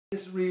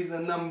This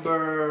reason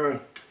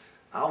number,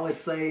 I would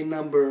say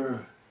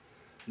number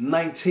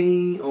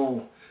 19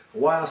 on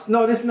why,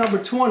 no, this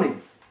number 20.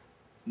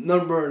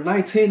 Number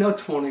 19 or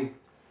 20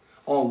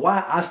 on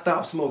why I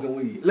stopped smoking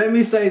weed. Let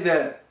me say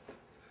that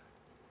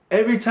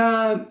every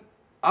time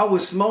I would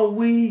smoke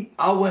weed,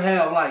 I would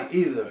have like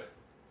either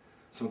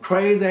some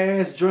crazy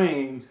ass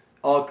dreams,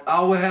 or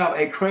I would have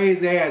a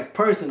crazy ass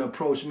person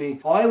approach me,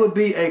 or it would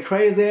be a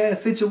crazy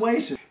ass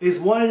situation. It's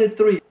one of the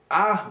three.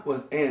 I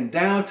was in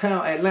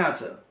downtown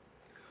Atlanta.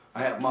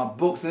 I had my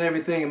books and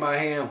everything in my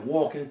hand,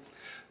 walking.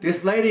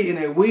 This lady in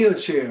a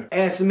wheelchair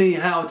asked me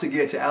how to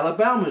get to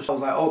Alabama. I was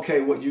like,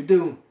 okay, what you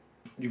do?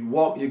 You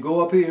walk, you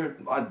go up here.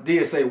 I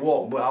did say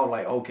walk, but I was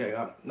like, okay,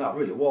 I'm not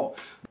really walk.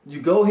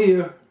 You go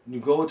here, you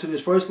go to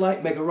this first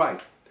light, make a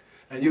right,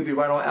 and you'll be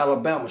right on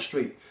Alabama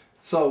Street.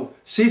 So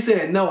she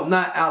said, no,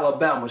 not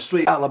Alabama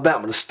Street,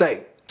 Alabama the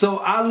state. So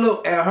I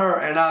looked at her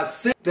and I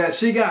see that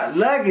she got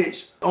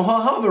luggage on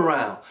her hover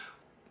round.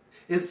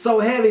 It's so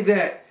heavy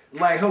that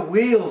like her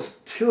wheels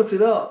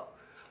tilted up.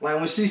 Like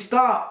when she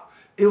stopped,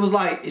 it was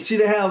like she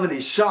didn't have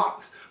any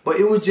shocks, but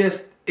it was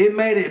just, it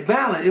made it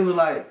balance. It was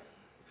like,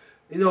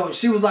 you know,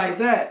 she was like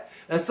that.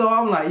 And so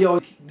I'm like, yo,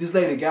 this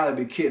lady gotta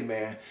be kidding,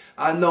 man.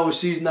 I know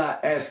she's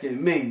not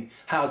asking me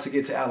how to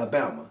get to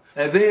Alabama.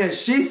 And then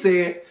she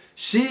said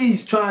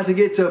she's trying to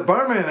get to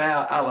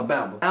Birmingham,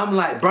 Alabama. I'm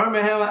like,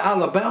 Birmingham,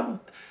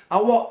 Alabama?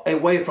 I walked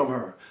away from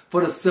her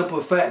for the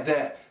simple fact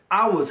that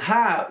I was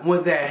high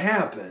when that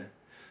happened.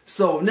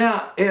 So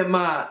now in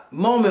my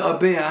moment of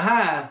being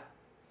high,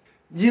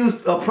 you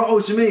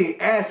approach me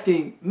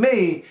asking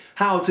me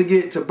how to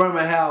get to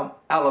Birmingham,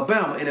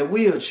 Alabama in a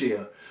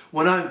wheelchair.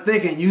 When I'm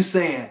thinking you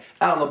saying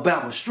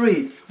Alabama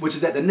Street, which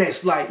is at the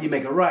next light, you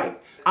make a right.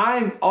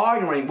 I'm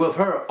arguing with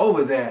her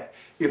over that.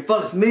 It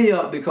fucks me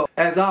up because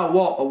as I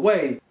walk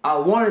away, I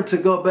wanted to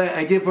go back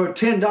and give her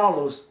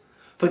 $10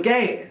 for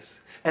gas.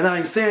 And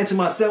I'm saying to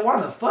myself, why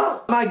the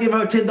fuck am I giving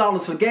her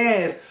 $10 for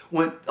gas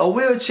when a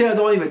wheelchair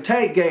don't even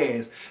take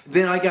gas?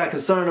 Then I got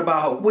concerned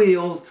about her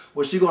wheels,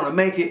 was she gonna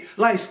make it?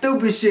 Like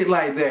stupid shit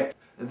like that.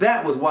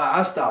 That was why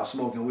I stopped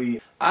smoking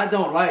weed. I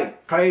don't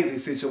like crazy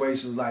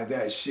situations like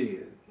that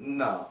shit.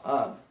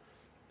 No,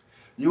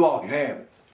 you all can have it.